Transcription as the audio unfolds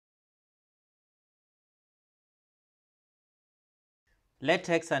Let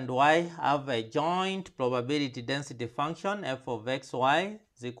x and y have a joint probability density function f of xy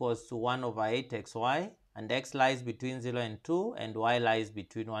is equals to 1 over 8 xy, and x lies between 0 and 2 and y lies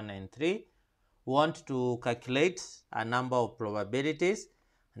between 1 and 3. We want to calculate a number of probabilities.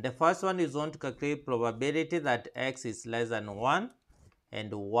 And the first one is want to calculate probability that x is less than 1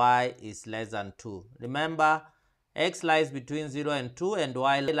 and y is less than 2. Remember, x lies between 0 and 2 and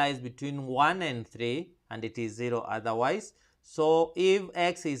y lies between 1 and 3, and it is 0 otherwise. So if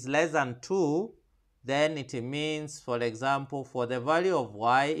x is less than 2, then it means, for example, for the value of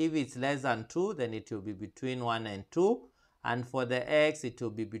y, if it's less than 2, then it will be between 1 and 2. And for the x, it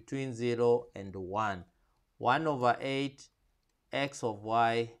will be between 0 and 1. 1 over 8 x of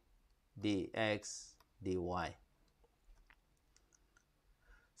y dx dy.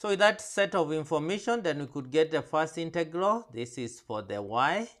 So with that set of information, then we could get the first integral. This is for the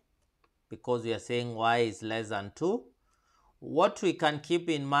y, because we are saying y is less than 2. What we can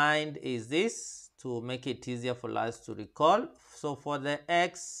keep in mind is this, to make it easier for us to recall. So for the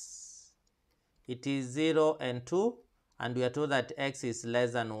x, it is 0 and 2, and we are told that x is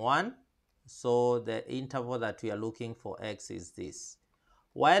less than 1. So the interval that we are looking for x is this.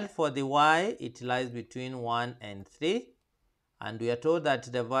 While for the y, it lies between 1 and 3. And we are told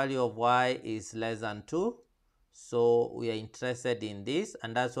that the value of y is less than 2. So we are interested in this,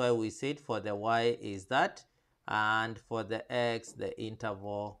 and that's why we said for the y is that, and for the x, the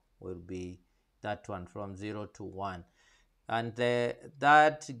interval will be that one from 0 to 1. And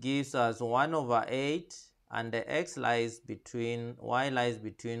that gives us 1 over 8, and the x lies between, y lies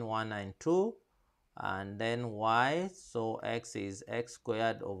between 1 and 2, and then y, so x is x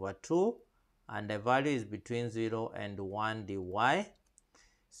squared over 2, and the value is between 0 and 1 dy.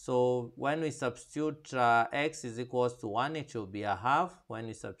 So when we substitute x is equals to 1, it will be a half. When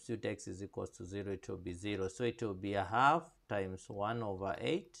we substitute x is equals to 0, it will be 0. So it will be a half times 1 over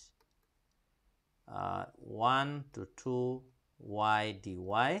 8, 1 to 2 y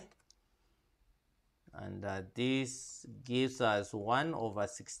dy. And this gives us 1 over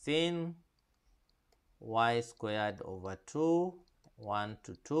 16 y squared over 2, 1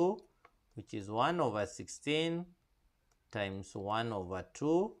 to 2, which is 1 over 16 times 1 over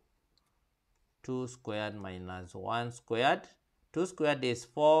 2, 2 squared minus 1 squared. 2 squared is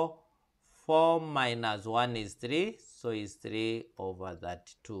 4, 4 minus 1 is 3, so it's 3 over that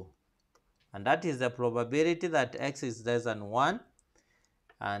 2. And that is the probability that x is less than 1,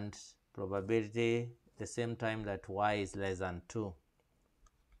 and probability the same time that y is less than 2.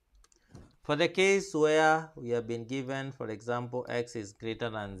 For the case where we have been given, for example, x is greater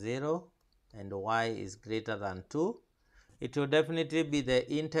than 0 and y is greater than 2, it will definitely be the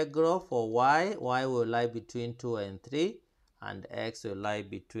integral for y. Y will lie between 2 and 3, and x will lie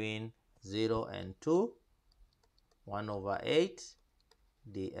between 0 and 2. 1 over 8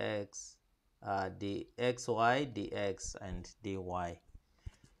 dx, dxy, dx, and dy.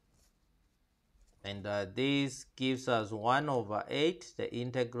 And this gives us 1 over 8, the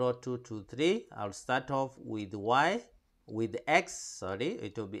integral 2 to 3. I'll start off with y, with x, sorry,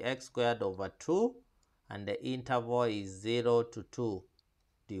 it will be x squared over 2, and the interval is 0 to 2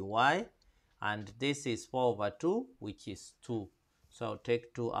 dy, and this is 4 over 2, which is 2. So I'll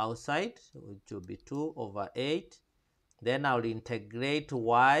take 2 outside, which will be 2 over 8. Then I'll integrate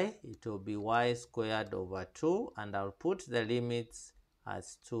y, it will be y squared over 2, and I'll put the limits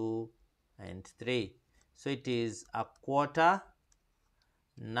as 2 and 3. So it is a quarter,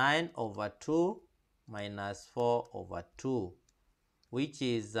 9 over 2 minus 4 over 2, which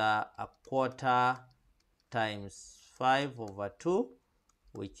is a quarter times 5 over 2,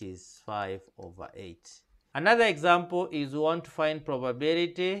 which is 5 over 8. Another example is we want to find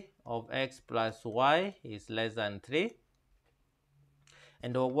probability of x plus y is less than 3.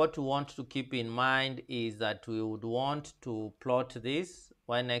 And what we want to keep in mind is that we would want to plot this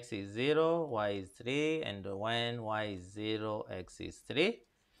when x is 0, y is 3, and when y is 0, x is 3.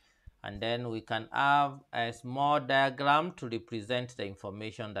 And then we can have a small diagram to represent the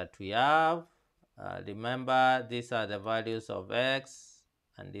information that we have. Remember, these are the values of x,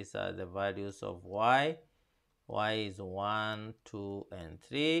 and these are the values of y. Y is 1, 2, and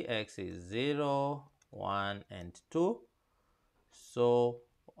 3. X is 0, 1, and 2. So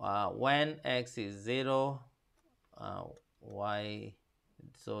when x is 0, y,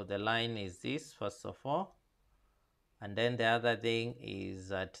 so the line is this first of all, and then the other thing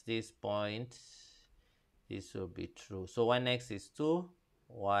is at this point this will be true. So when x is 2,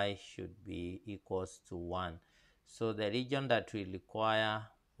 y should be equals to 1. So the region that we require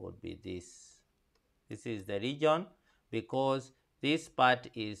would be this. This is the region, because this part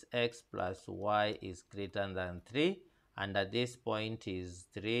is x plus y is greater than 3, and at this point is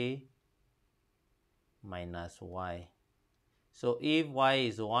 3 minus y. So if y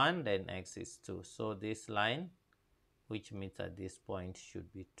is 1, then x is 2. So this line, which means at this point,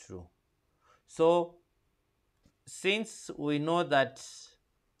 should be true. So since we know that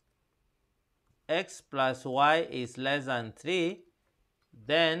x plus y is less than 3,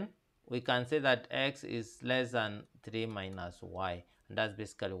 then we can say that x is less than 3 minus y. And that's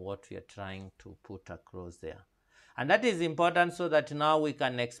basically what we are trying to put across there. And that is important so that now we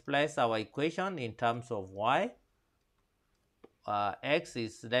can express our equation in terms of y. X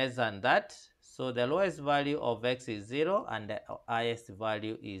is less than that. So the lowest value of x is 0 and the highest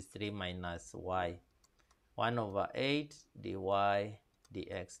value is 3 minus y. 1 over 8 dy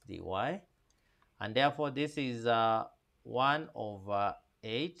dx dy. And therefore this is 1 over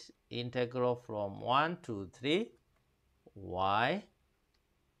 8 integral from 1 to 3 y.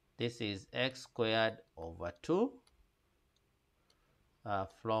 This is x squared over 2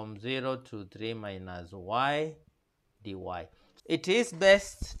 from 0 to 3 minus y dy. It is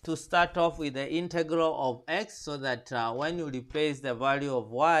best to start off with the integral of x so that when you replace the value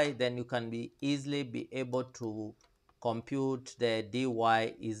of y, then you can easily be able to compute the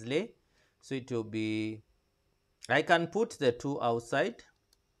dy easily. So it will be, I can put the 2 outside,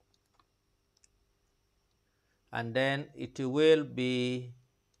 and then it will be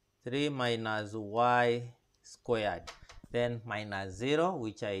 3 minus y squared, then minus 0,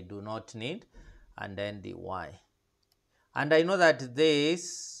 which I do not need, and then dy. And I know that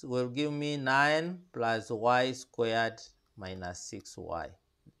this will give me 9 plus y squared minus 6y,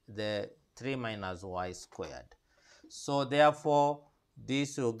 the 3 minus y squared. So therefore,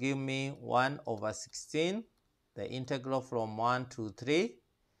 this will give me 1 over 16, the integral from 1 to 3.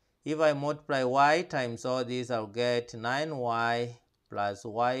 If I multiply y times all these, I'll get 9y plus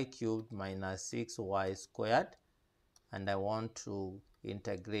y cubed minus 6y squared. And I want to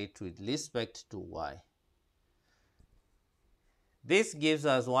integrate with respect to y. This gives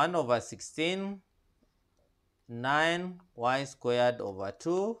us 1 over 16, 9y squared over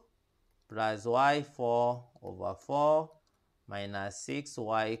 2 plus y4 over 4 minus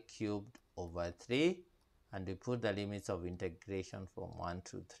 6y cubed over 3. And we put the limits of integration from 1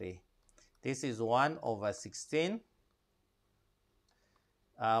 to 3. This is 1 over 16.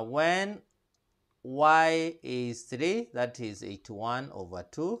 When y is 3, that is 81 over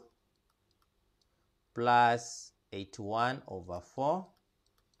 2 plus 81 over 4.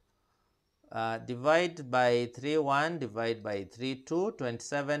 Divide by 3, 1, divide by 3, 2.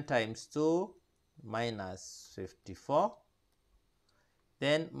 27 times 2 minus 54.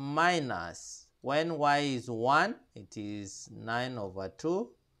 Then minus, when y is 1, it is 9 over 2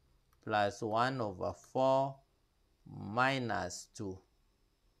 plus 1 over 4 minus 2.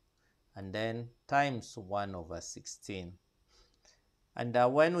 And then times 1 over 16.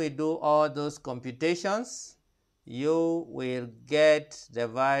 And when we do all those computations, you will get the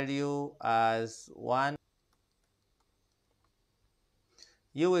value as 1.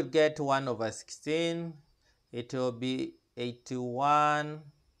 You will get 1 over 16. It will be 81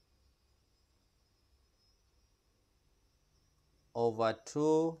 over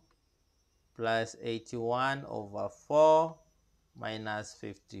 2 plus 81 over 4 minus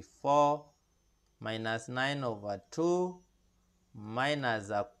 54 minus 9 over 2 minus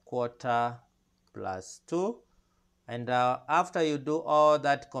a quarter plus 2. And after you do all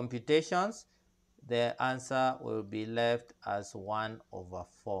that computations, the answer will be left as 1 over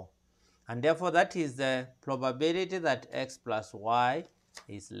 4. And therefore, that is the probability that x plus y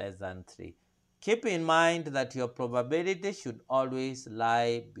is less than 3. Keep in mind that your probability should always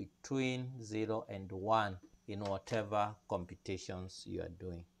lie between 0 and 1 in whatever computations you are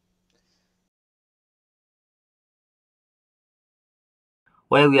doing.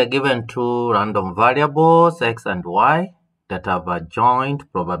 Where we are given two random variables, x and y, that have a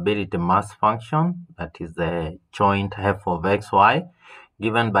joint probability mass function, that is the joint f of xy,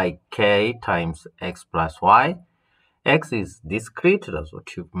 given by k times x plus y. X is discrete, that's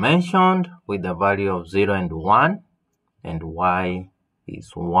what you've mentioned, with the value of 0 and 1, and y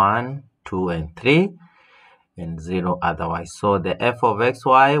is 1, 2, and 3, and 0 otherwise. So the f of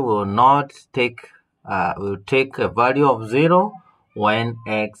xy will not take, will take a value of 0 when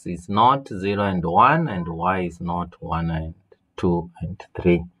x is not 0 and 1 and y is not 1 and 2 and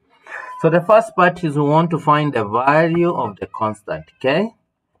 3. So the first part is we want to find the value of the constant, okay?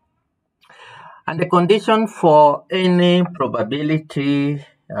 And the condition for any probability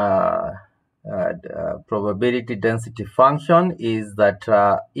probability density function is that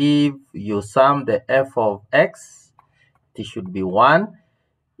if you sum the f of x, it should be 1.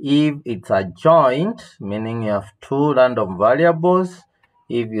 If it's a joint, meaning you have two random variables,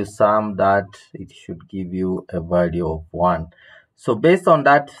 if you sum that, it should give you a value of 1. So based on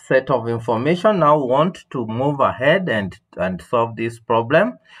that set of information, now we want to move ahead and solve this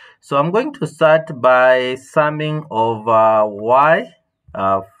problem. So I'm going to start by summing over y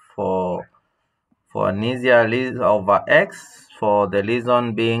for an easier reason over x, for the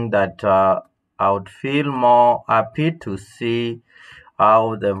reason being that I would feel more happy to see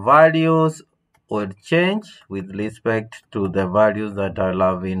how the values would change with respect to the values that I'll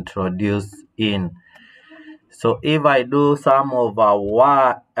have introduced in. So if I do sum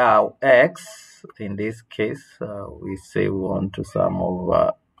over x, in this case, we say we want to sum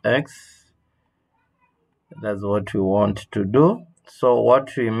over x. That's what we want to do. So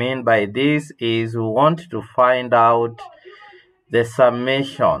what we mean by this is we want to find out the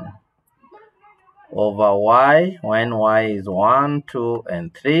summation over y when y is 1, 2,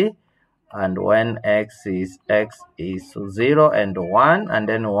 and 3, and when x is 0 and 1, and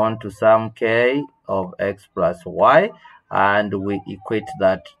then we want to sum k of x plus y, and we equate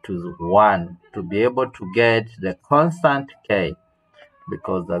that to 1 to be able to get the constant k,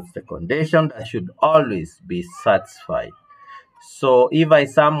 because that's the condition that should always be satisfied. So if I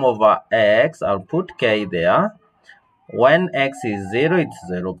sum over x, I'll put k there. When x is 0, it's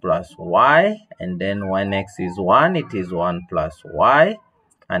 0 plus y, and then when x is 1, it is 1 plus y,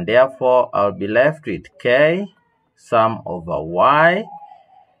 and therefore I'll be left with k sum over y,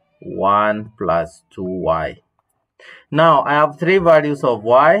 1 plus 2y. Now I have three values of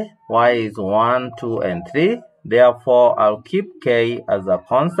y. Y is 1, 2, and 3. Therefore, I'll keep k as a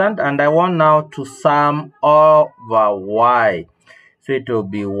constant, and I want now to sum over y. So it will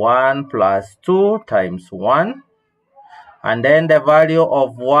be 1 plus 2 times 1. And then the value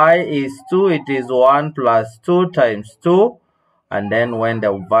of y is 2. It is 1 plus 2 times 2. And then when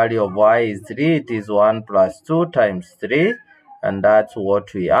the value of y is 3, it is 1 plus 2 times 3. And that's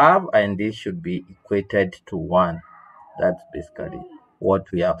what we have. And this should be equated to 1. That's basically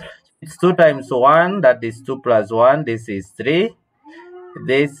what we have. It's 2 times 1. That is 2 plus 1. This is 3.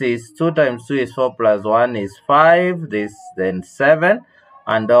 This is 2 times 2 is 4 plus 1 is 5. This then 7.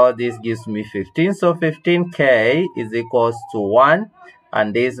 And all this gives me 15. So 15k is equals to 1.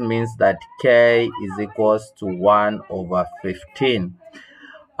 And this means that k is equals to 1 over 15.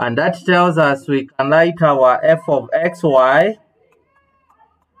 And that tells us we can write our f of xy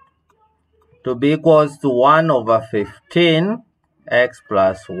to be equals to 1 over 15 x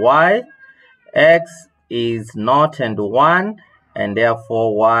plus y. X is 0 and 1, and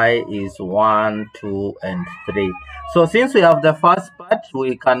therefore y is 1, 2, and 3. So since we have the first part,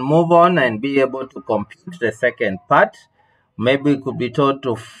 we can move on and be able to compute the second part. Maybe we could be told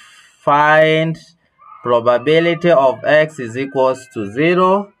to find probability of x is equals to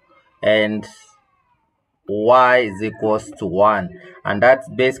 0 and y is equals to 1. And that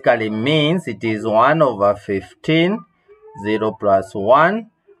basically means it is 1 over 15, 0 plus 1.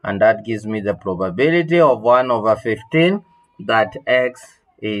 And that gives me the probability of 1 over 15 that x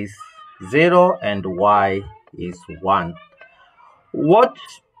is 0 and y is 1. What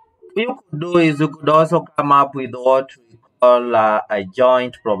you could do is you could also come up with what we call a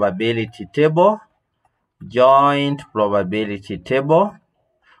joint probability table. Joint probability table,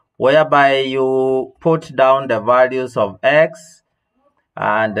 whereby you put down the values of x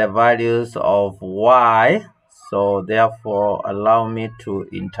and the values of y. So therefore, allow me to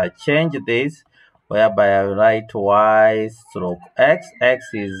interchange this, whereby I write y stroke x. X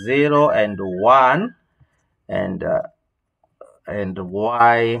is 0 and 1, and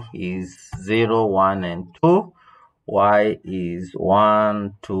y is 0, 1, and 2. Y is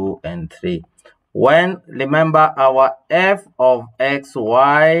 1, 2, and 3. When, remember, our f of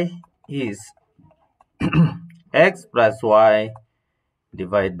xy is x plus y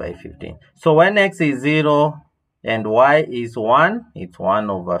divided by 15. So when x is 0 and y is 1, it's 1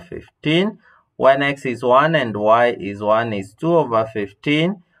 over 15. When x is 1 and y is 1, is 2 over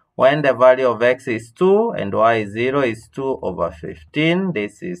 15. When the value of x is 2 and y is 0, is 2 over 15.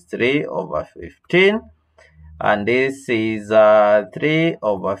 This is 3 over 15. And this is 3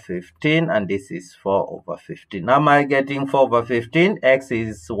 over 15, and this is 4 over 15. Now am I getting 4 over 15? X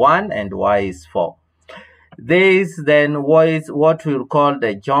is 1 and y is 4. This then was what we'll call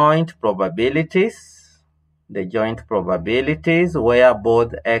the joint probabilities. The joint probabilities where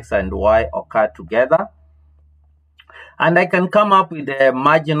both x and y occur together. And I can come up with the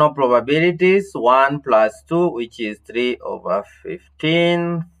marginal probabilities, 1 plus 2, which is 3 over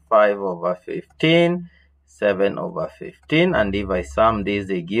 15, 5 over 15, 7 over 15. And if I sum these,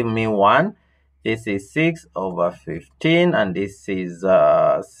 they give me 1. This is 6 over 15, and this is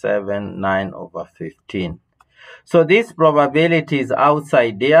 7, 9 over 15. So these probabilities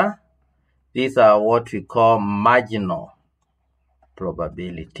outside there, these are what we call marginal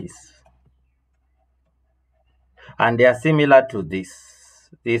probabilities. And they are similar to this.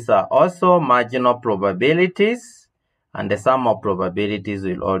 These are also marginal probabilities, and the sum of probabilities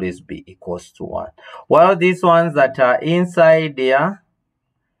will always be equals to 1. Well, these ones that are inside there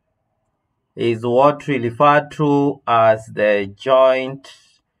is what we refer to as the joint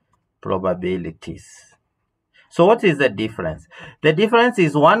probabilities. So what is the difference? The difference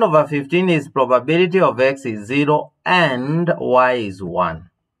is 1 over 15 is probability of x is 0 and y is 1.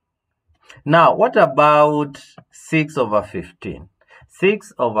 Now, what about 6 over 15?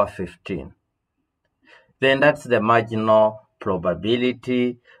 6 over 15. Then that's the marginal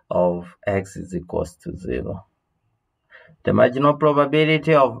probability of x is equals to 0. The marginal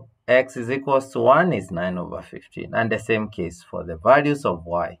probability of x is equals to 1 is 9 over 15. And the same case for the values of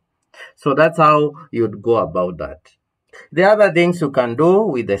y. So that's how you'd go about that. The other things you can do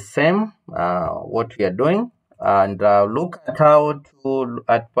with the same, what we are doing, and look at how to,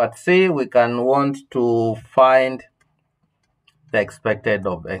 at part C, we can want to find the expected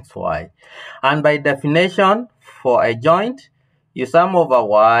of xy. And by definition, for a joint, you sum over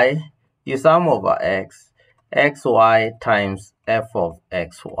y, you sum over x, xy times f of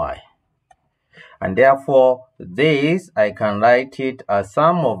xy. And therefore, this, I can write it as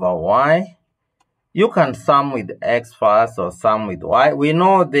sum over y. You can sum with x first or sum with y. We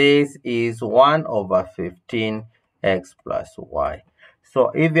know this is 1 over 15 x plus y. So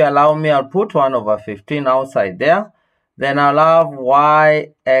if you allow me, I'll put 1 over 15 outside there. Then I'll have y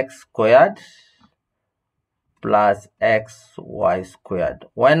x squared plus xy squared.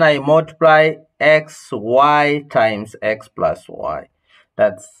 When I multiply xy times x plus y,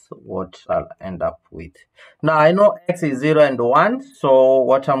 that's what I'll end up with. Now I know x is 0 and 1, so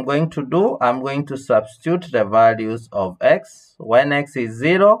what I'm going to do, I'm going to substitute the values of x. When x is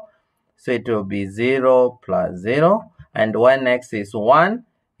 0, so it will be 0 plus 0, and when x is 1,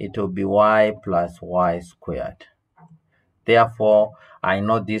 it will be y plus y squared. Therefore, I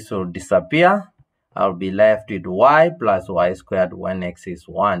know this will disappear. I'll be left with y plus y squared when x is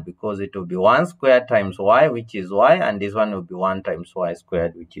 1, because it will be 1 squared times y, which is y, and this one will be 1 times y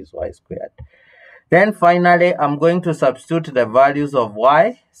squared, which is y squared. Then finally, I'm going to substitute the values of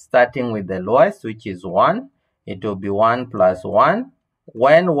y, starting with the lowest, which is 1. It will be 1 plus 1.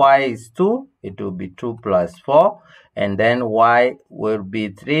 When y is 2, it will be 2 plus 4. And then y will be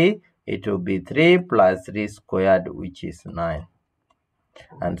 3. It will be 3 plus 3 squared, which is 9.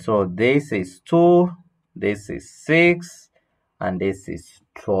 And so this is 2, this is 6, and this is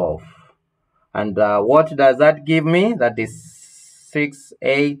 12. And what does that give me? That is 6,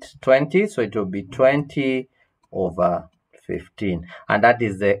 8, 20. So it will be 20 over 15. And that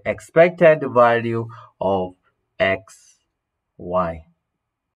is the expected value of x, y.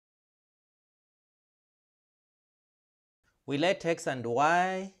 We let x and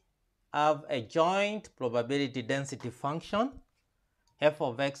y have a joint probability density function. F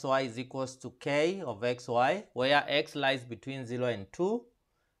of xy is equals to k of xy, where x lies between 0 and 2,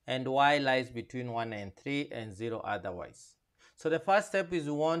 and y lies between 1 and 3, and 0 otherwise. So the first step is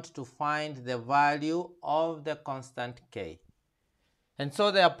we want to find the value of the constant k. And so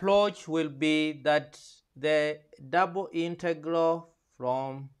the approach will be that the double integral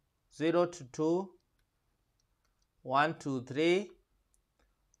from 0 to 2, 1 to 3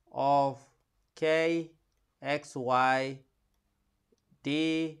 of k xy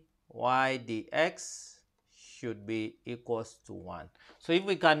dy dx should be equals to 1. So if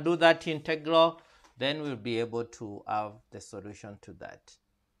we can do that integral, then we'll be able to have the solution to that.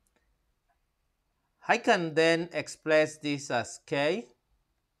 I can then express this as k.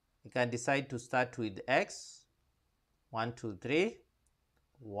 You can decide to start with x, 1, 2, 3,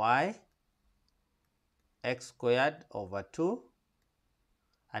 y, x squared over 2,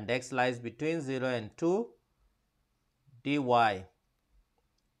 and x lies between 0 and 2, dy.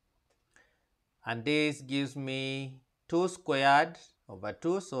 And this gives me 2 squared over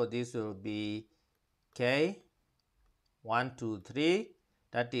 2, so this will be k 1, 2, 3,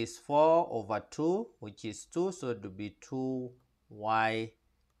 that is 4 over 2, which is 2, so it will be 2y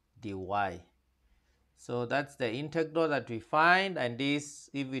dy. So that's the integral that we find, and this,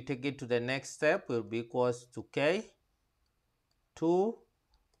 if we take it to the next step, will be equals to k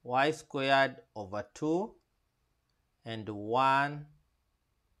 2y squared over 2 and 1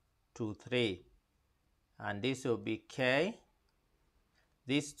 to 3, and this will be k.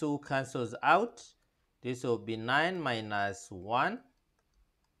 These 2 cancels out. This will be 9 minus 1,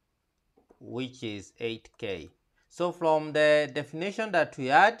 which is 8k. So from the definition that we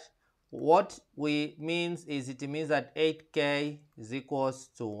had, what we means is it means that 8k is equals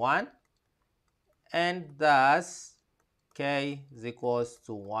to 1, and thus k is equals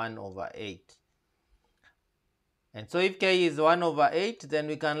to 1 over 8. And so if k is 1 over 8, then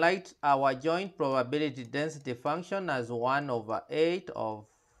we can write our joint probability density function as 1 over 8 of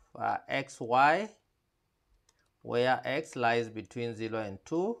xy, where x lies between 0 and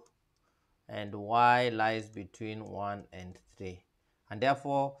 2, and y lies between 1 and 3. And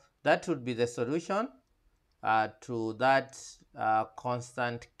therefore, that would be the solution to that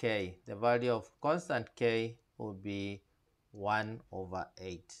constant k. The value of constant k would be 1 over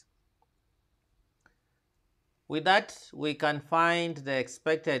 8. With that, we can find the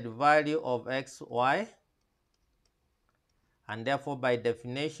expected value of xy, and therefore by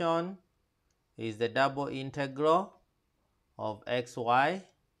definition is the double integral of xy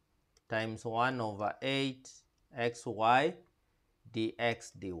times 1 over 8 xy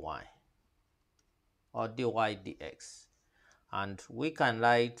dx dy, or dy dx. And we can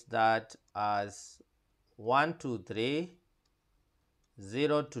write that as 1 to 3,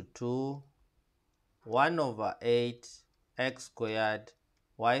 0 to 2, 1 over 8 x squared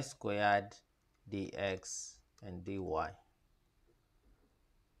y squared dx and dy.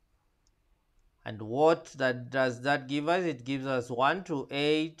 And what does that give us? It gives us 1 to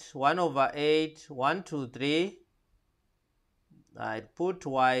 8, 1 over 8, 1 to 3. I put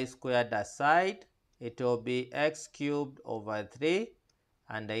y squared aside. It will be x cubed over 3,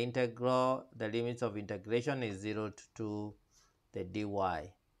 and the integral, the limits of integration is 0 to 2, the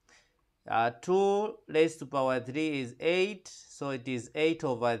dy. 2 raised to power 3 is 8, so it is 8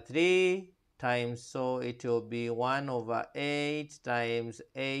 over 3 times, so it will be 1 over 8 times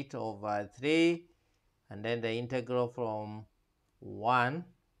 8 over 3, and then the integral from 1.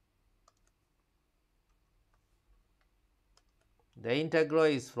 The integral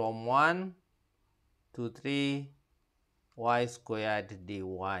is from 1 to 3 y squared dy.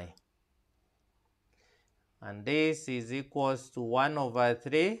 And this is equals to 1 over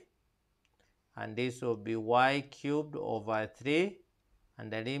 3, and this will be y cubed over 3,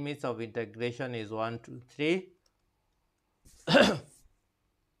 and the limits of integration is 1 to 3.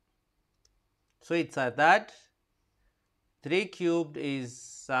 So it's that 3 cubed is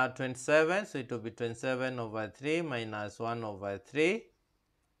 27, so it will be 27 over 3 minus 1 over 3,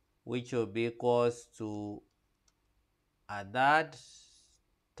 which will be equals to that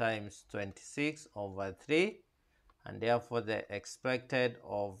times 26 over 3, and therefore the expected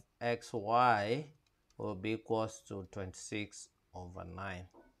of xy will be equals to 26 over 9.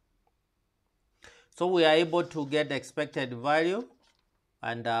 So we are able to get the expected value,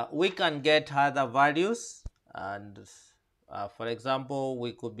 and we can get other values. And for example,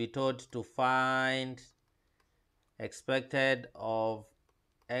 we could be told to find expected of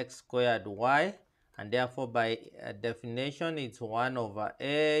x squared y, and therefore by definition it's 1 over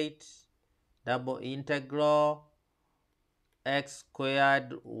 8 double integral x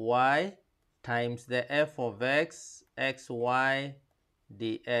squared y times the f of x, xy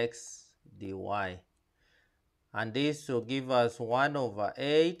dx dy. And this will give us 1 over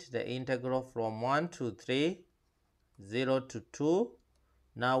 8, the integral from 1 to 3, 0 to 2.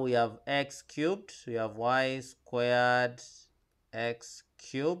 Now we have x cubed, we have y squared x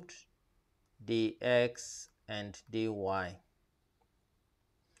cubed dx and dy.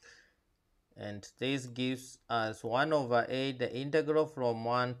 And this gives us 1 over 8, the integral from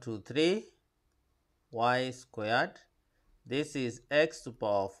 1 to 3 y squared. This is x to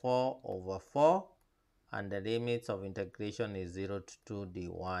power 4 over 4, and the limits of integration is 0 to 2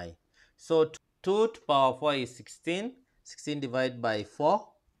 dy. So 2 to power 4 is 16. 16 divided by 4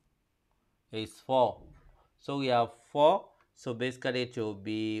 is 4. So we have 4. So basically it will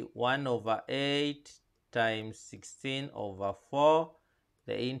be 1 over 8 times 16 over 4,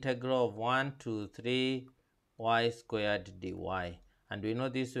 the integral of 1 to 3 y squared dy. And we know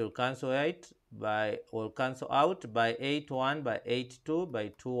this will cancel out by 8 1 by 8 2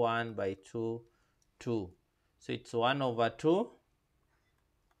 by 2 1 by 2 2. So it's 1 over 2.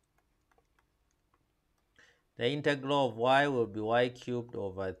 The integral of y will be y cubed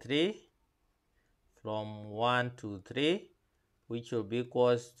over 3 from 1 to 3, which will be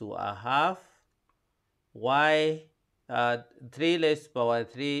equals to a half. Y 3 raised to power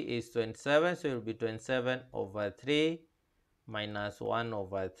 3 is 27, so it will be 27 over 3 minus 1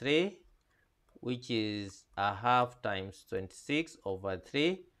 over 3, which is a half times 26 over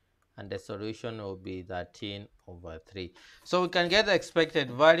 3, and the solution will be 13 over 3. So we can get the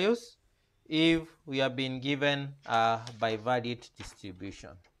expected values if we have been given a bivariate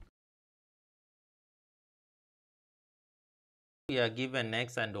distribution. We are given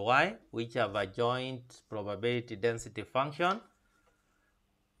x and y, which have a joint probability density function,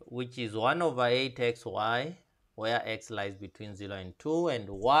 which is 1 over 8xy, where x lies between 0 and 2, and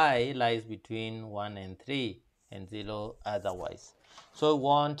y lies between 1 and 3, and 0 otherwise. So we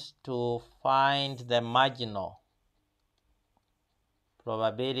want to find the marginal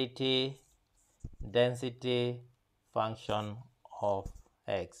probability density function of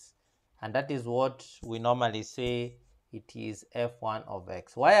x, and that is what we normally say it is f1 of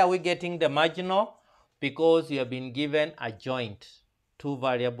x. Why are we getting the marginal? Because you have been given a joint, two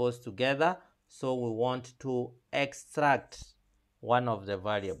variables together, so we want to extract one of the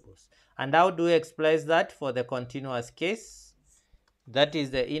variables. And how do we express that for the continuous case? That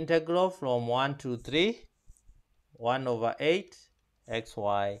is the integral from 1 to 3, 1 over 8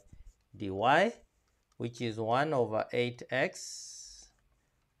 xy dy, which is 1 over 8x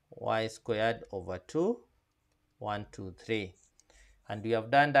y squared over 2, 1, 2, 3. And we have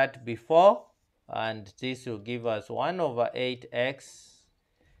done that before, and this will give us 1 over 8x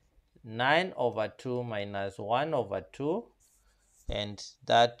 9 over 2 minus 1 over 2, and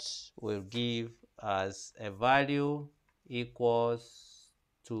that will give us a value equals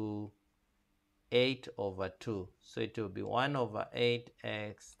to 8 over 2. So it will be 1 over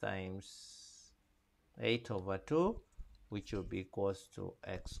 8x times 8 over 2, which will be equals to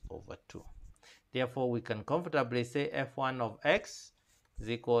x over 2. Therefore, we can comfortably say f1 of x is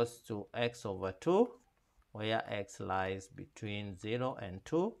equals to x over 2, where x lies between 0 and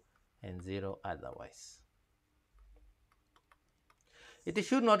 2, and 0 otherwise. It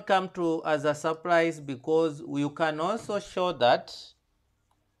should not come to as a surprise, because you can also show that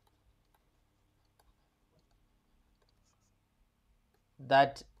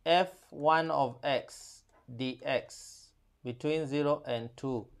f1 of x dx between 0 and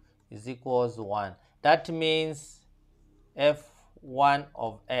 2 is equals 1. That means f1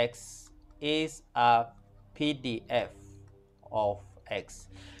 of x is a PDF of x.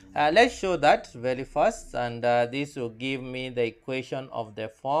 Let's show that very fast, and this will give me the equation of the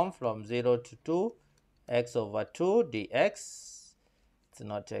form from 0 to 2, x over 2 dx. It's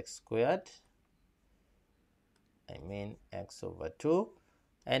not x squared, I mean x over 2.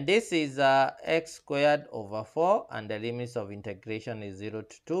 And this is x squared over 4, and the limits of integration is 0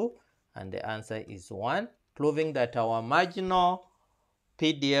 to 2, and the answer is 1, proving that our marginal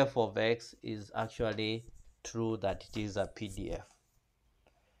PDF of x is actually true, that it is a PDF.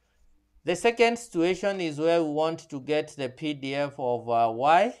 The second situation is where we want to get the PDF of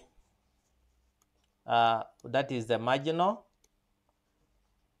y. That is the marginal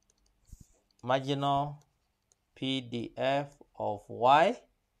PDF of y,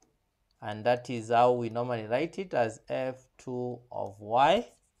 and that is how we normally write it, as f2 of y.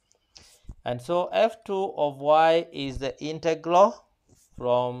 And so f2 of y is the integral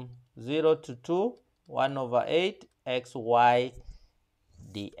from 0 to 2, 1 over 8 xy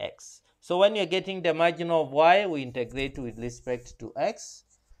dx. So when you're getting the marginal of y, we integrate with respect to x,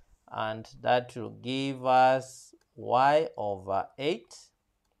 and that will give us y over 8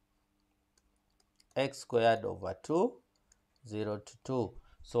 x squared over 2, 0 to 2.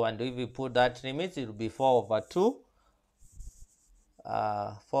 So, and if we put that limit, it will be 4 over 2.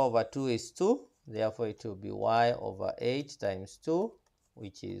 4 over 2 is 2. Therefore, it will be y over 8 times 2,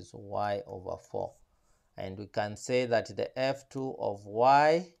 which is y over 4. And we can say that the f2 of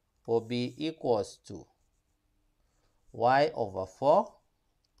y will be equals to y over 4,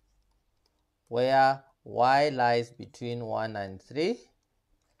 where y lies between 1 and 3,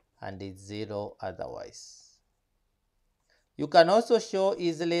 and it's 0 otherwise. You can also show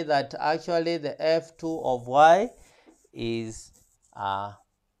easily that actually the f2 of y is a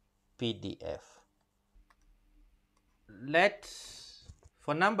PDF.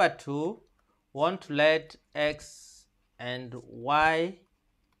 For number 2, want to let x and y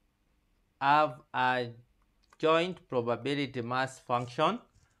have a joint probability mass function,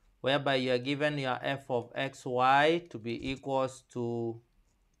 whereby you are given your f of xy to be equals to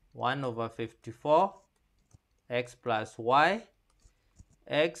 1 over 54 x plus y.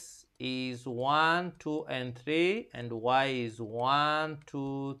 X is 1, 2, and 3, and y is 1,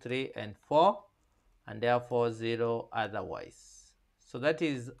 2, 3, and 4, and therefore 0 otherwise. So that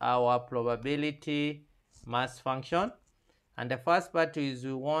is our probability mass function. And the first part is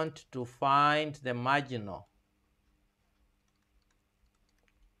we want to find the marginal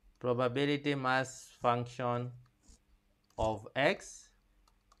probability mass function of x,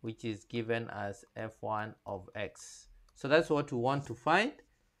 which is given as f1 of x. So that's what we want to find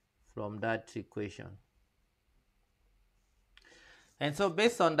from that equation. And so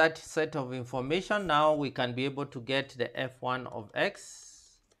based on that set of information, now we can be able to get the f1 of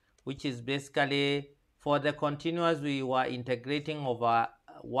x, which is basically for the continuous we were integrating over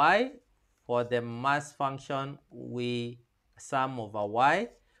y. For the mass function, we sum over y,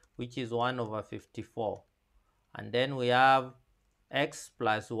 which is 1 over 54. And then we have x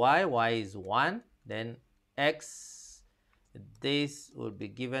plus y is 1. Then x, this will be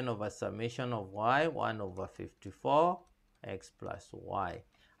given over summation of y, 1 over 54, x plus y.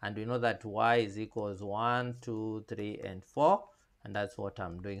 And we know that y is equals 1, 2, 3, and 4. And that's what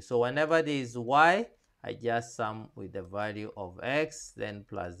I'm doing. So whenever there is y, I just sum with the value of x, then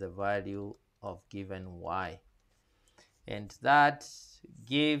plus the value of given y. And that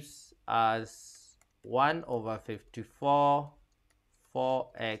gives us 1 over 54,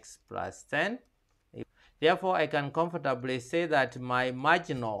 4x plus 10. Therefore, I can comfortably say that my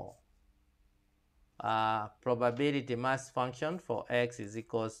marginal probability mass function for x is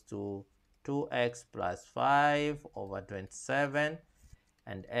equals to 2x plus 5 over 27,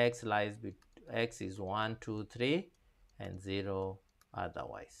 and x lies between x is 1, 2, 3, and 0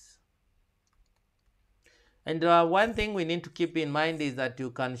 otherwise. And one thing we need to keep in mind is that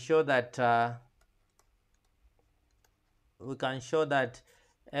you can show that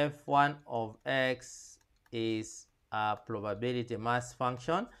f1 of x is a probability mass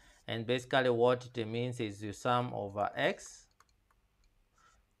function, and basically what it means is you sum over x,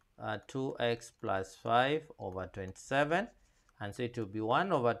 2x plus 5 over 27, and so it will be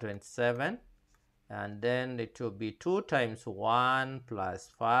 1 over 27, and then it will be 2 times 1 plus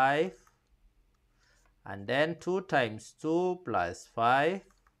 5, and then 2 times 2 plus 5,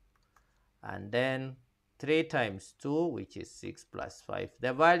 and then 3 times 2, which is 6 plus 5.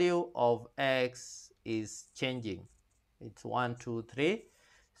 The value of x is changing. It's 1, 2, 3.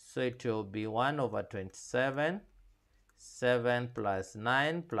 So it will be 1 over 27, 7 plus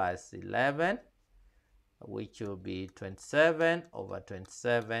 9 plus 11, which will be 27 over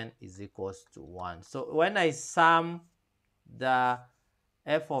 27 is equals to 1. So when I sum the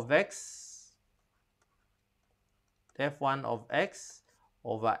f of x, f1 of x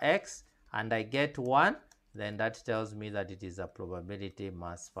over x, and I get 1, then that tells me that it is a probability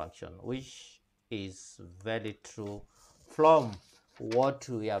mass function, which is very true from what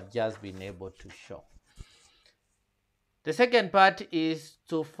we have just been able to show. The second part is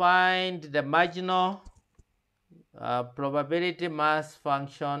to find the marginal probability mass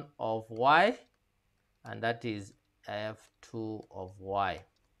function of y, and that is f2 of y.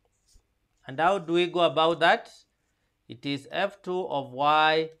 And how do we go about that? It is f2 of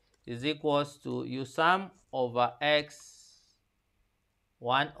y is equals to, you sum over x,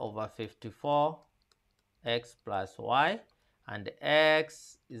 1 over 54, x plus y, and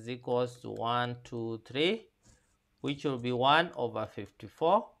x is equals to 1, 2, 3, which will be 1 over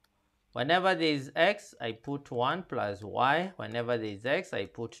 54. Whenever there is x, I put 1 plus y. Whenever there is x, I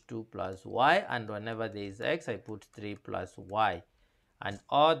put 2 plus y. And whenever there is x, I put 3 plus y. And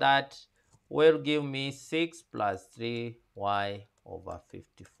all that will give me 6 plus 3y over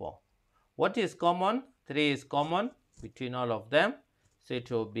 54. What is common? 3 is common between all of them. So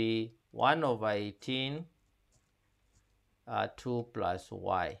it will be 1 over 18, 2 plus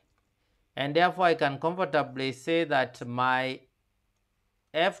y. And therefore, I can comfortably say that my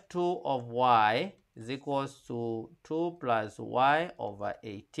f2 of y is equals to 2 plus y over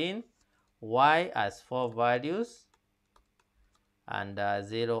 18. Y has 4 values and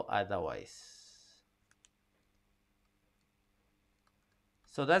 0 otherwise.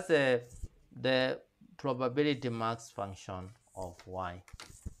 So that's the probability mass function of y.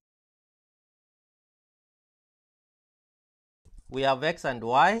 We have x and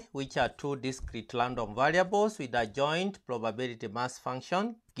y, which are two discrete random variables with a joint probability mass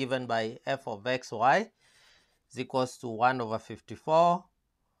function given by f of xy is equals to 1 over 54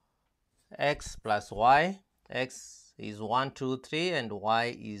 x plus y. X is 1, 2, 3, and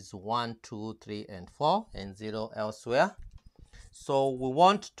y is 1, 2, 3, and 4, and 0 elsewhere. So we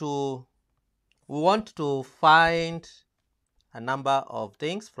want to find a number of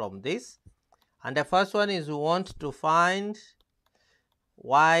things from this, and the first one is we want to find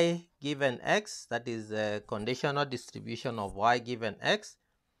y given x, that is the conditional distribution of y given x,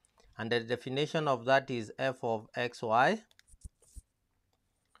 and the definition of that is f of xy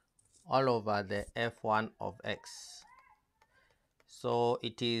all over the f1 of x. So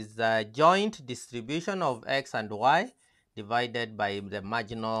it is the joint distribution of x and y divided by the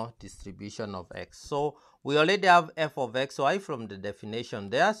marginal distribution of x. So we already have f of xy from the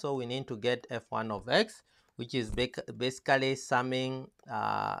definition there, so we need to get f1 of x, which is basically summing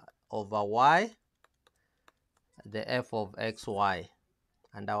over y, the f of xy.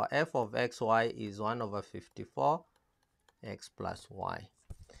 and our f of xy is 1 over 54 x plus y.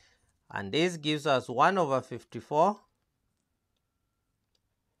 And this gives us 1 over 54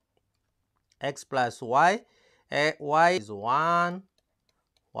 x plus y. Y is 1,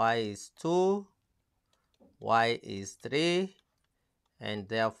 y is 2, y is 3, and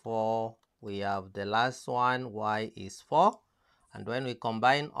therefore we have the last one, y is 4. And when we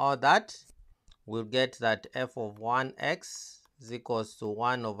combine all that, we'll get that f of 1x is equals to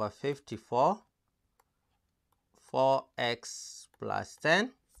 1 over 54 4x plus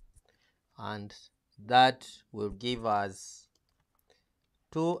 10, and that will give us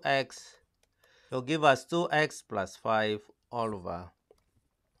 2x. It will give us 2x plus 5 all over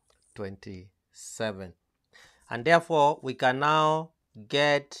 27. And therefore, we can now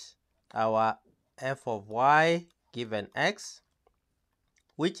get our f of y given x,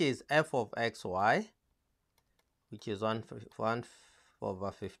 which is f of xy, which is 1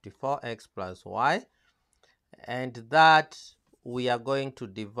 over 54x plus y. And that we are going to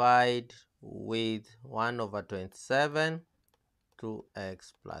divide with 1 over 27,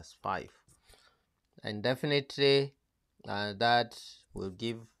 2x plus 5. And definitely that will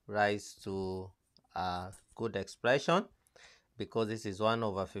give rise to a good expression, because this is 1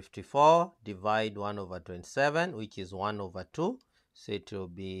 over 54 divide 1 over 27, which is 1 over 2. So it will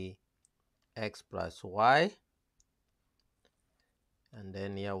be x plus y. And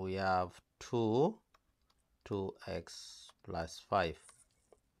then here we have 2x plus 5.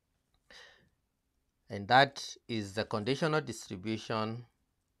 And that is the conditional distribution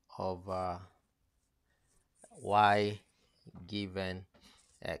of y given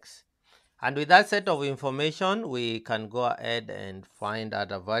x. And with that set of information, we can go ahead and find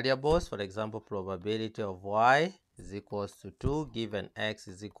other variables. For example, probability of y is equals to 2 given x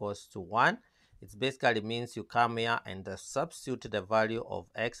is equals to 1. It basically means you come here and substitute the value of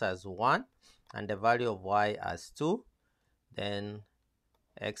x as 1 and the value of y as 2. Then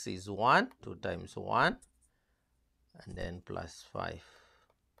x is 1, 2 times 1, and then plus 5,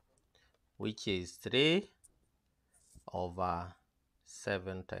 which is 3 over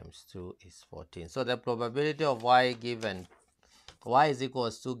 7 times 2 is 14. So the probability of y given y is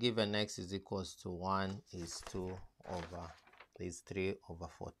equals to given x is equals to 1 is 2 over is 3 over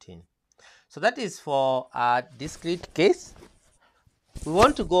 14. So that is for a discrete case. We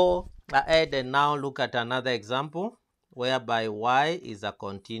want to go ahead and now look at another example whereby y is a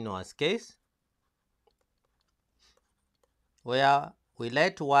continuous case, where we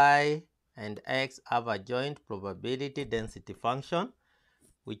let y and x have a joint probability density function,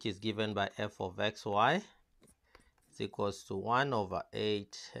 which is given by f of xy is equals to 1 over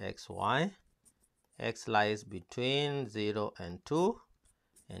 8 xy. X lies between 0 and 2,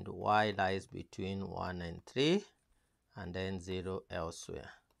 and y lies between 1 and 3, and then 0 elsewhere.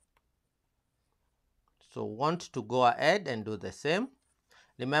 So want to go ahead and do the same.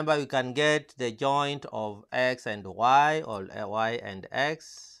 Remember, you can get the joint of x and y, or y and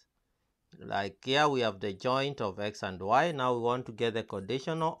x. Like here we have the joint of x and y. Now we want to get the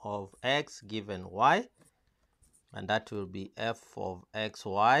conditional of x given y, and that will be f of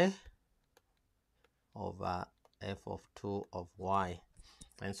xy over f of 2 of y.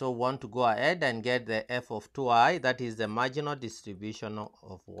 And so we want to go ahead and get the f of 2i, that is the marginal distribution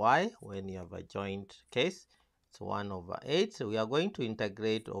of y when you have a joint case. It's 1 over 8. So we are going to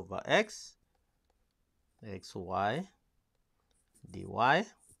integrate over x, xy dy,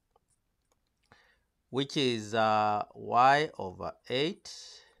 which is y over 8.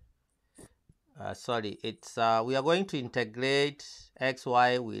 We are going to integrate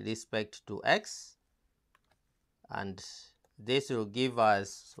xy with respect to x, and this will give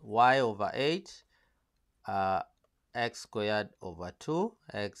us y over 8 x squared over 2,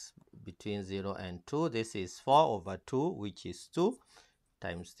 x between 0 and 2. This is 4 over 2, which is 2,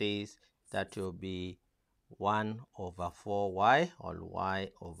 times this. That will be 1 over 4y, or y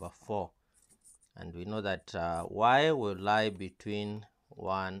over 4. And we know that y will lie between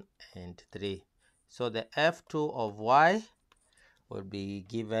 1 and 3. So the f2 of y will be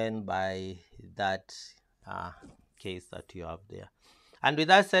given by that case that you have there. And with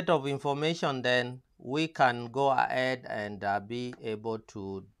that set of information, then we can go ahead and be able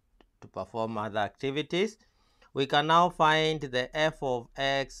to perform other activities. We can now find the f of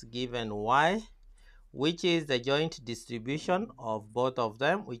x given y, which is the joint distribution of both of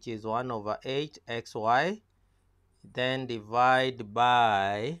them, which is 1 over 8 xy, then divide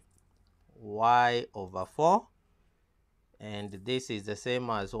by y over 4, and this is the same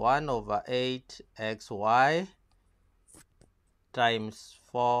as 1 over 8 xy times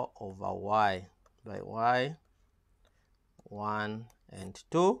 4 over y by y 1 and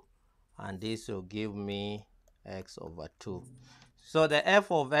 2, and this will give me x over 2. So the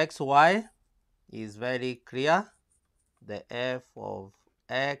f of xy is very clear. The f of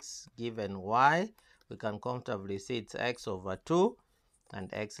x given y, we can comfortably see it's x over 2, and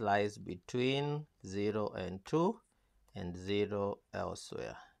x lies between 0 and 2 and 0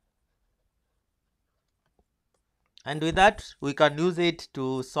 elsewhere. And with that, we can use it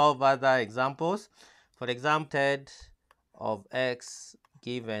to solve other examples. For example, of x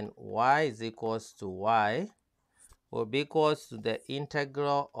given y is equals to y will be equals to the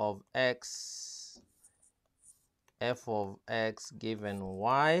integral of x, f of x given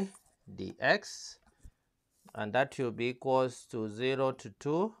y dx, and that will be equals to 0 to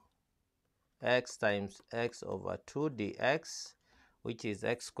 2 x times x over 2 dx, which is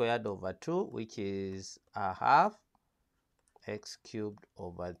x squared over 2, which is a half, x cubed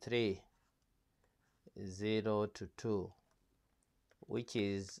over 3, 0 to 2, which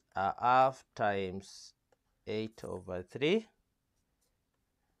is a half times 8 over 3,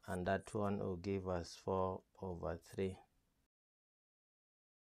 and that one will give us 4 over 3.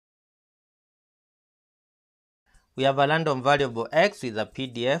 We have a random variable x with a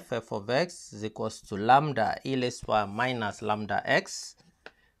PDF. F of x is equals to lambda e raised to power minus lambda x,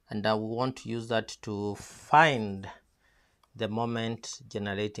 and we want to use that to find the moment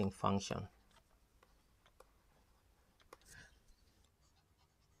generating function.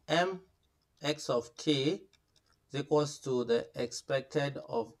 M x of t is equals to the expected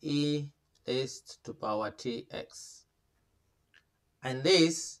of e raised to power tx, and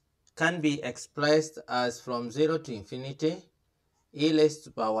this can be expressed as from 0 to infinity e raised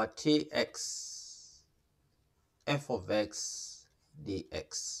to power tx f of x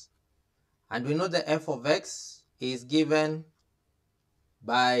dx. And we know the f of x is given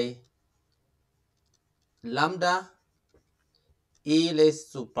by lambda e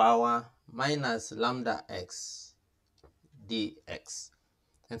raised to power minus lambda x dx.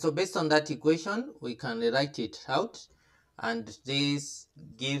 And so based on that equation, we can rewrite it out, and this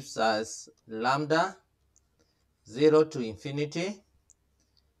gives us lambda 0 to infinity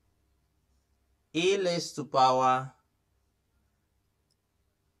e raised to power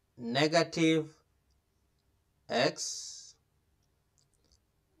negative x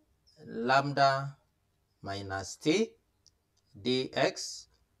lambda minus t dx,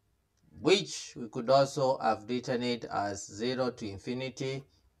 which we could also have written it as 0 to infinity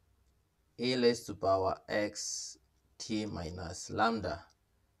e raised to power x t minus lambda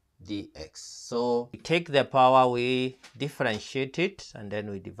dx. So we take the power, we differentiate it, and then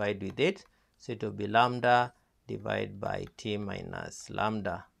we divide with it. So it will be lambda divided by t minus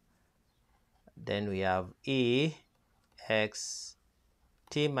lambda. Then we have e x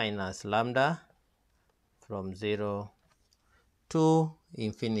t minus lambda from 0 to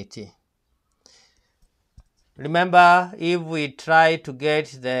infinity. Remember, if we try to get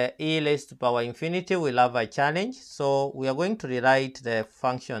the e raised to power infinity, we'll have a challenge. So we are going to rewrite the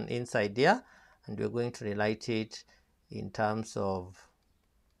function inside here, and we're going to rewrite it in terms of,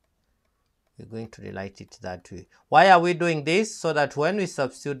 we're going to rewrite it that way. Why are we doing this? So that when we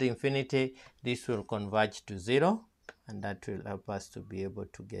substitute infinity, this will converge to 0, and that will help us to be able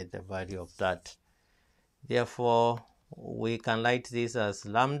to get the value of that. Therefore, we can write this as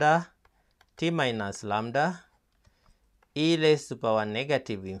lambda t minus lambda e raised to power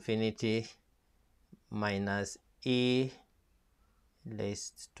negative infinity minus e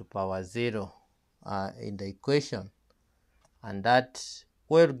raised to power 0 in the equation, and that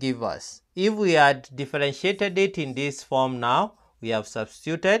will give us, if we had differentiated it in this form now, we have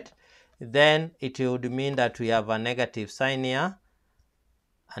substituted, then it would mean that we have a negative sign here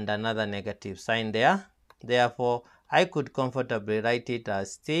and another negative sign there. Therefore, I could comfortably write it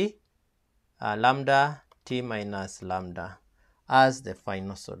as t lambda t minus lambda as the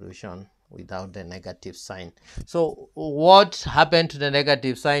final solution without the negative sign. So what happened to the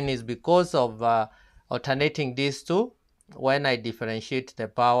negative sign is because of alternating these two. When I differentiate the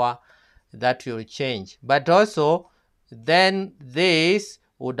power, that will change, but also then this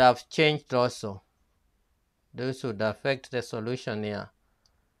would have changed also. This would affect the solution here.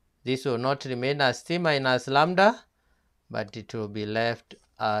 This will not remain as t minus lambda, but it will be left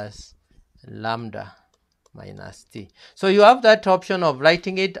as lambda minus t. So you have that option of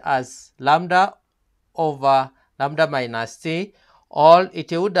writing it as lambda over lambda minus t, or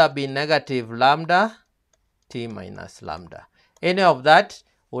it would have been negative lambda t minus lambda. Any of that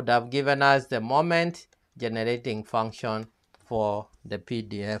would have given us the moment generating function for the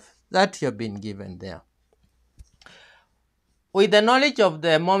PDF that you've been given there. With the knowledge of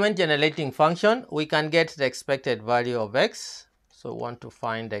the moment generating function, we can get the expected value of x. So we want to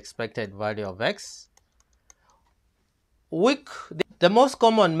find the expected value of x. The most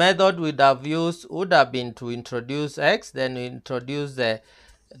common method we'd have used would have been to introduce x, then we introduce the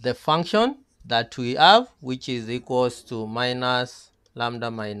function that we have, which is equals to minus lambda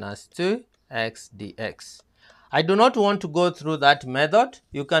minus 2 x dx. I do not want to go through that method.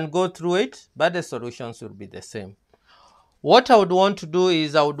 You can go through it, but the solutions will be the same. What I would want to do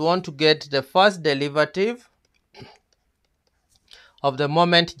is I would want to get the first derivative of the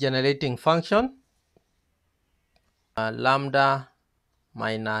moment generating function, lambda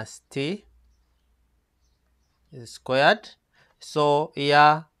minus t squared. So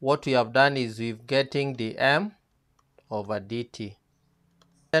here what we have done is we've getting the m over dt.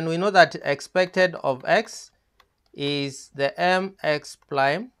 Then we know that expected of x is the mx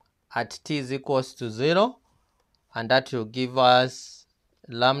prime at t is equals to 0, and that will give us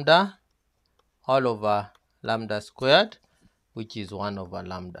lambda all over lambda squared, which is 1 over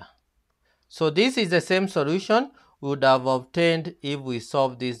lambda. So this is the same solution we would have obtained if we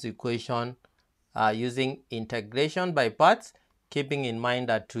solve this equation using integration by parts, keeping in mind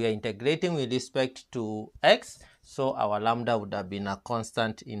that we are integrating with respect to x, so our lambda would have been a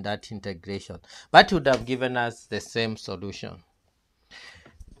constant in that integration, but would have given us the same solution.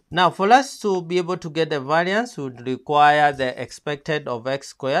 Now, for us to be able to get the variance, we would require the expected of x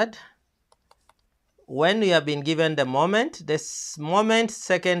squared. When we have been given the moment, this moment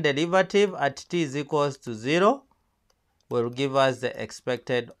second derivative at t is equals to 0 will give us the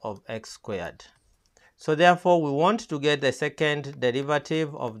expected of x squared. So therefore, we want to get the second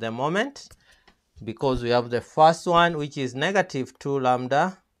derivative of the moment, because we have the first one, which is negative 2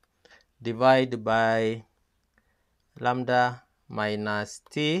 lambda divided by lambda minus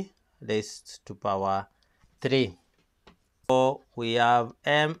t raised to power 3. So we have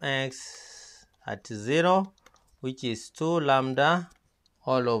mx at 0, which is 2 lambda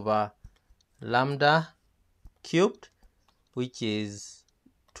all over lambda cubed, which is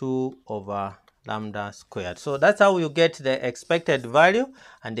 2 over lambda squared. So that's how you get the expected value,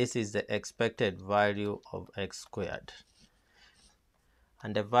 and this is the expected value of x squared.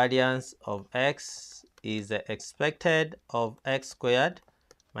 And the variance of x is the expected of x squared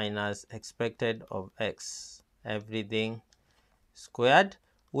minus expected of x, everything squared,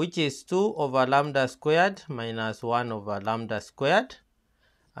 which is 2 over lambda squared minus 1 over lambda squared,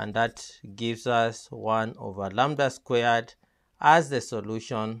 and that gives us 1 over lambda squared as the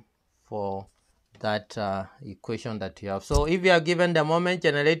solution for that equation that you have. So if you are given the moment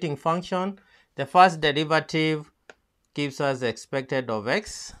generating function, the first derivative gives us the expected of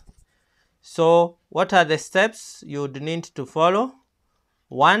x. So what are the steps you would need to follow?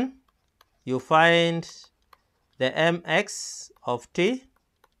 1, you find the mx of t.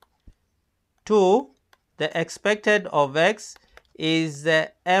 2, the expected of x is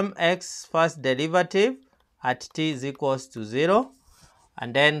the mx first derivative at t is equals to 0.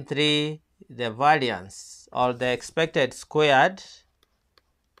 And then 3, the variance or the expected squared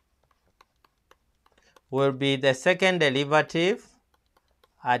will be the second derivative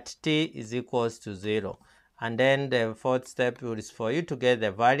at t is equals to 0. And then the fourth step is for you to get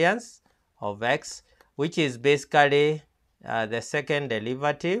the variance of x, which is basically the second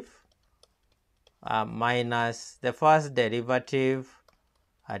derivative minus the first derivative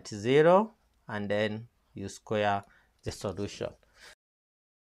at 0, and then you square the solution.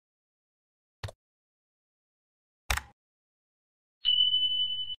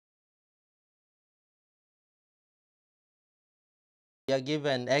 We are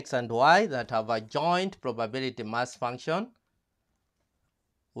given x and y that have a joint probability mass function,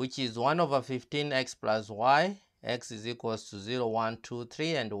 which is 1 over 15 x plus y. X is equals to 0, 1, 2,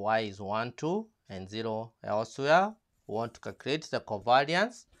 3, and y is 1, 2, and 0 elsewhere. We want to calculate the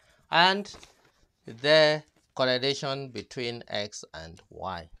covariance and the correlation between x and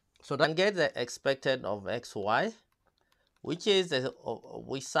y. So then get the expected of xy, which is the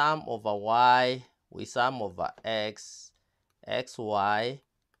we sum over y, we sum over x, xy,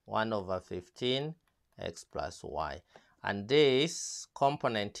 1 over 15, x plus y. And this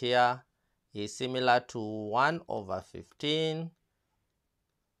component here is similar to 1 over 15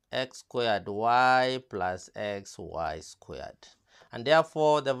 x squared y plus xy squared. And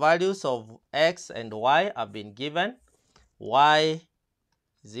therefore, the values of x and y have been given. Y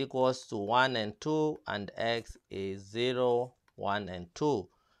is equals to 1 and 2, and x is 0, 1, and 2.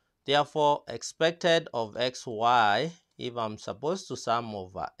 Therefore, expected of xy, if I'm supposed to sum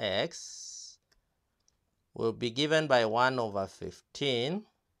over x, will be given by 1 over 15.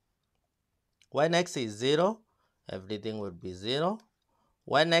 When x is 0, everything will be 0.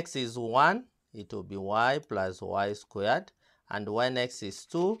 When x is 1, it will be y plus y squared. and when x is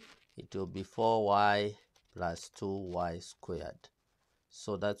 2, it will be 4y plus 2y squared.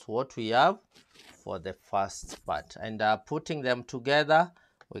 So that's what we have for the first part. And putting them together,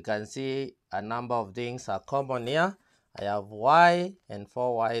 we can see a number of things are common here. I have y and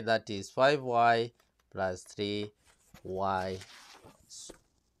 4y, that is 5y plus 3y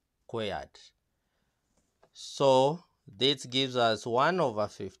squared. So this gives us 1 over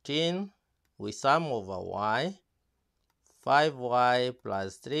 15. We sum over y, 5y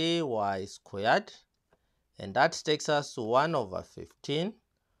plus 3y squared, and that takes us to 1 over 15.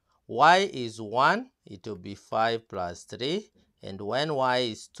 Y is 1, it will be 5 plus 3, and when y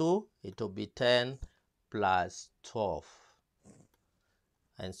is 2, it will be 10 plus 12.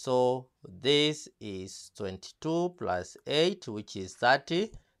 And so this is 22 plus 8, which is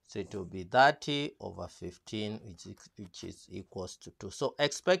 30. So it will be 30 over 15, which is equals to 2. So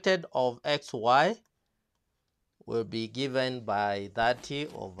expected of xy will be given by 30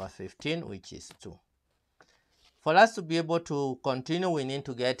 over 15, which is 2. For us to be able to continue, we need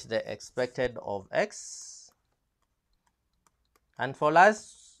to get the expected of x. And for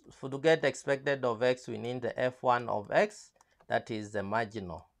us to get expected of x, we need the f1 of x, that is the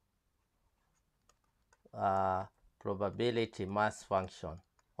marginal probability mass function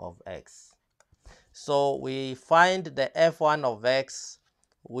of x. So we find the f1 of x,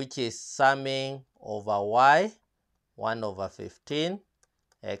 which is summing over y, 1 over 15,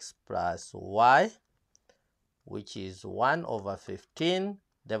 x plus y, which is 1 over 15.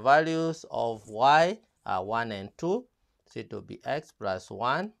 The values of y are 1 and 2. So it will be x plus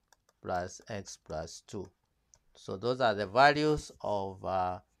 1 plus x plus 2. So those are the values of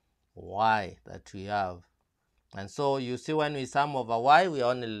y that we have. And so you see when we sum over y, we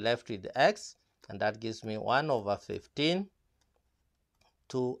are only left with x. And that gives me 1 over 15,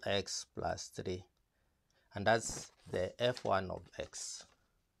 2x plus 3. And that's the f1 of x.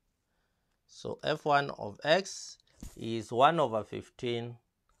 So f1 of x is 1 over 15,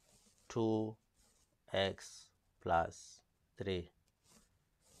 2x plus 3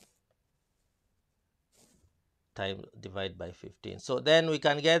 divided by 15. So then we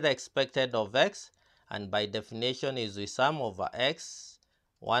can get the expected of x, and by definition is we sum over x,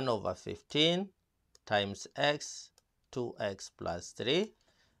 1 over 15 times x, 2x plus 3,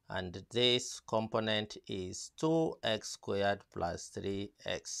 and this component is 2x squared plus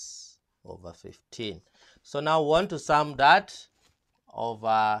 3x over 15. So now we want to sum that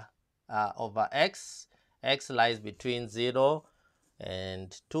over x. X lies between 0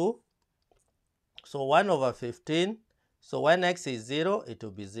 and 2. So 1 over 15. So when x is 0, it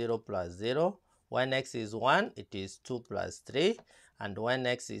will be 0 plus 0. When x is 1, it is 2 plus 3. And when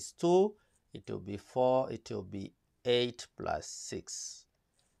x is 2, it will be 4, it will be 8 plus 6.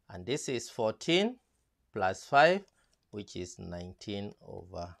 And this is 14 plus 5, which is 19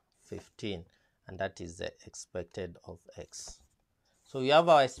 over 15. And that is the expected of x. So we have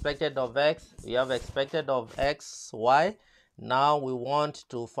our expected of x, we have expected of x, y. Now we want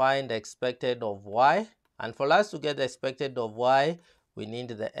to find the expected of y. And for us to get the expected of y, we need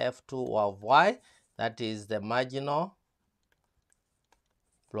the f2 of y, that is the marginal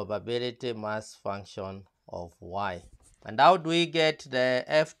probability mass function of y. And how do we get the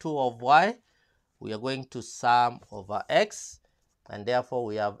f2 of y? We are going to sum over x, and therefore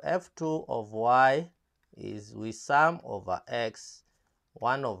we have f2 of y is we sum over x,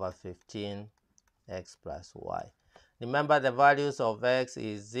 1 over 15 x plus y. Remember the values of x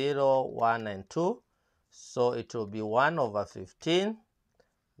is 0, 1 and 2. So it will be 1 over 15.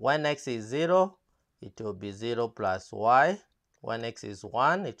 When x is 0, it will be 0 plus y. When x is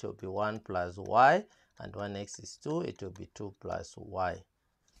 1, it will be 1 plus y. And when x is 2, it will be 2 plus y.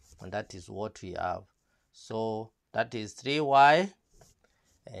 And that is what we have. So that is 3y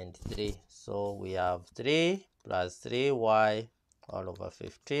and 3. So we have 3 plus 3y all over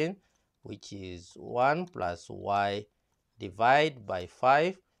 15, which is 1 plus y divided by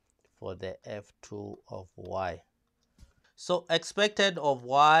 5 for the f2 of y. So expected of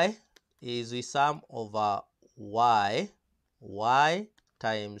y is we sum over y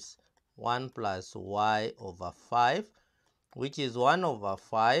times 1 plus y over 5, which is 1 over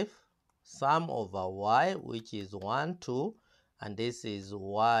 5, sum over y, which is 1, 2, and this is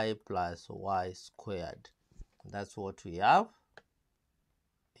y plus y squared. That's what we have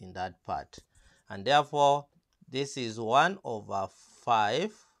in that part. And therefore, this is 1 over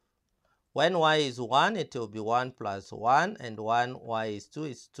 5. When y is 1, it will be 1 plus 1, and when y is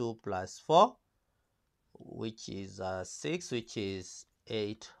 2 plus 4, which is 6, which is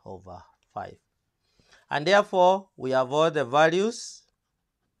 8 over 5. And therefore, we have all the values.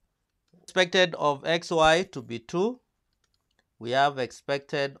 Expected of xy to be 2, we have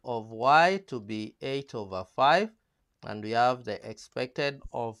expected of y to be 8 over 5, and we have the expected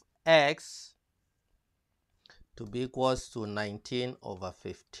of x to be equals to 19 over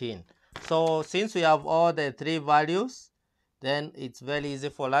 15. So since we have all the three values, then it's very easy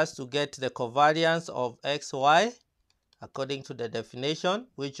for us to get the covariance of xy according to the definition,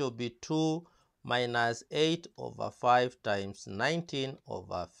 which will be 2 minus 8 over 5 times 19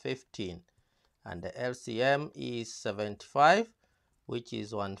 over 15. And the LCM is 75, which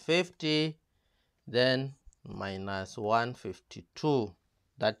is 150, then minus 152,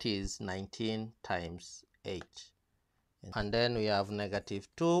 that is 19 times 8. And then we have negative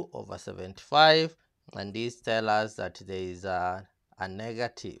 2 over 75, and this tells us that there is a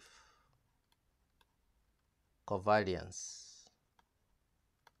negative covariance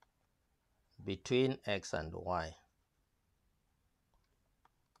between x and y.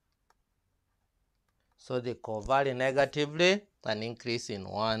 So they covary negatively, an increase in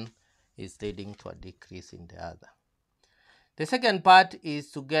one is leading to a decrease in the other. The second part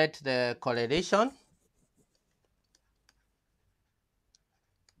is to get the correlation.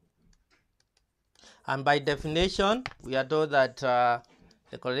 And by definition, we are told that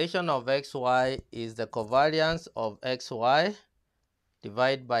the correlation of xy is the covariance of xy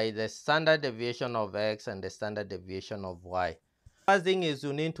divided by the standard deviation of x and the standard deviation of y. First thing is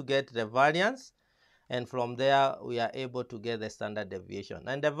you need to get the variance, and from there we are able to get the standard deviation.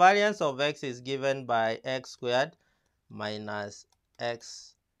 And the variance of x is given by x squared minus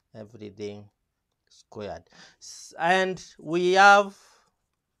x everything squared. And we have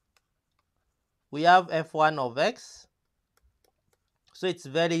f1 of x. So it's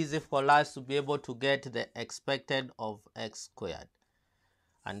very easy for us to be able to get the expected of x squared.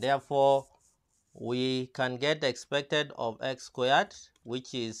 And therefore, we can get the expected of x squared,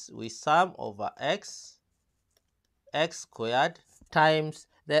 which is we sum over x squared times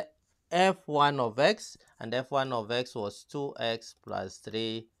the f1 of x, and f1 of x was 2x plus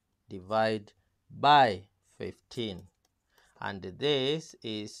 3 divided by 15. And this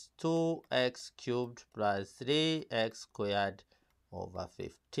is 2x cubed plus 3x squared over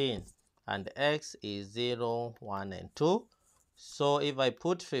 15. And x is 0, 1, and 2. So if I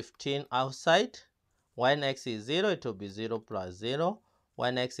put 15 outside, when x is 0, it will be 0 plus 0.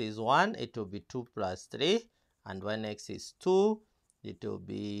 When x is 1, it will be 2 plus 3. And when x is 2, it will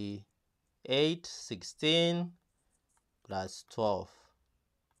be 8, 16 plus 12.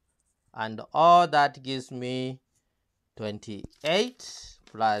 And all that gives me 28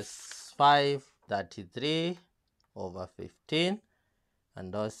 plus 5, 33 over 15.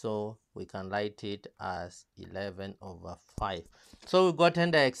 And also we can write it as 11 over 5. So we've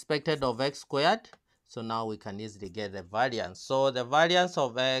gotten the expected of x squared. So now we can easily get the variance. So the variance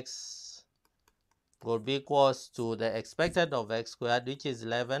of x will be equals to the expected of x squared, which is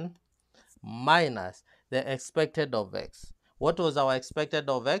 11, minus the expected of x. What was our expected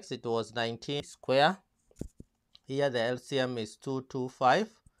of x? It was 19 square. Here the LCM is 225,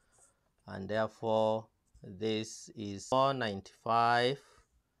 and therefore this is 495,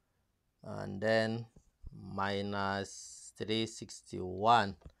 and then minus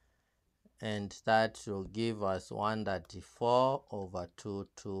 361, and that will give us 134 over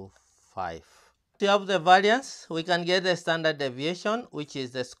 225. To have the variance, we can get the standard deviation, which is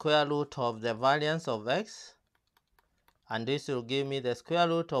the square root of the variance of x, and this will give me the square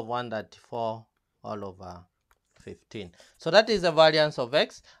root of 134 all over 15. So that is the variance of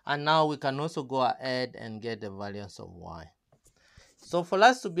x, and now we can also go ahead and get the variance of y. So for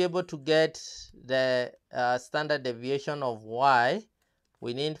us to be able to get the standard deviation of y,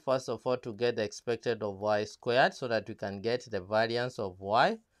 we need first of all to get the expected of y squared so that we can get the variance of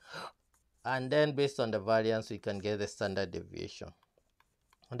y, and then based on the variance we can get the standard deviation.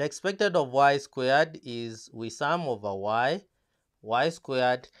 And the expected of y squared is we sum over y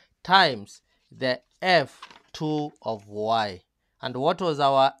squared times the f2 of y. And what was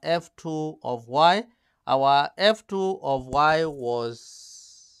our f2 of y? Our f2 of y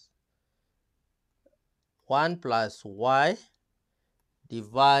was 1 plus y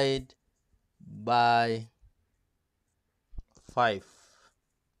divided by 5.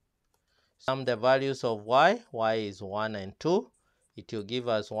 Sum the values of y is 1 and 2. It will give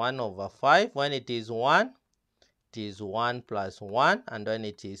us 1 over 5. When it is 1, it is 1 plus 1, and when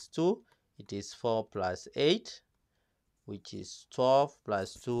it is 2, it is 4 plus 8, which is 12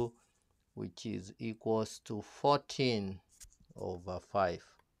 plus 2, which is equals to 14 over 5.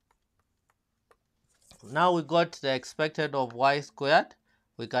 Now we got the expected of y squared.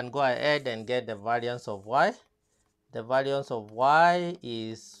 We can go ahead and get the variance of y. The variance of y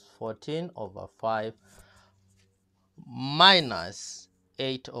is 14 over 5 minus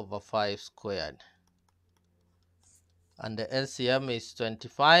 8 over 5 squared. And the LCM is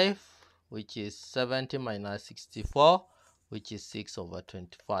 25, which is 70 minus 64, which is 6 over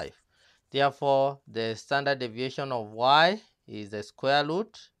 25. Therefore, the standard deviation of y is the square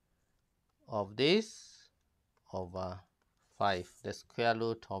root of this over 5. The square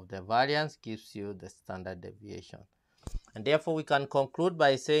root of the variance gives you the standard deviation. And therefore, we can conclude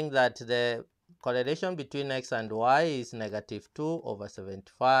by saying that the correlation between x and y is negative 2 over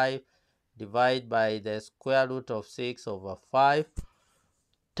 75 divided by the square root of 6 over 5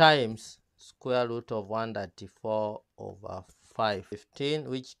 times square root of 134 over 515,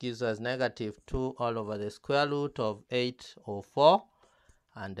 which gives us negative 2 all over the square root of 804,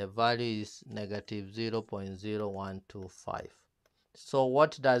 and the value is negative 0.0125. So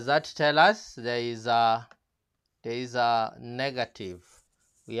what does that tell us? There is a negative.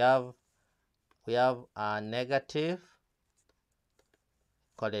 We have a negative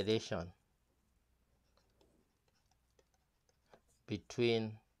correlation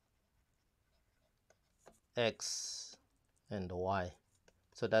between x and y.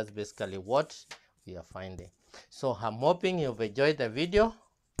 So that's basically what we are finding. So I'm hoping you've enjoyed the video.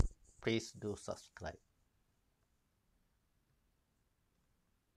 Please do subscribe.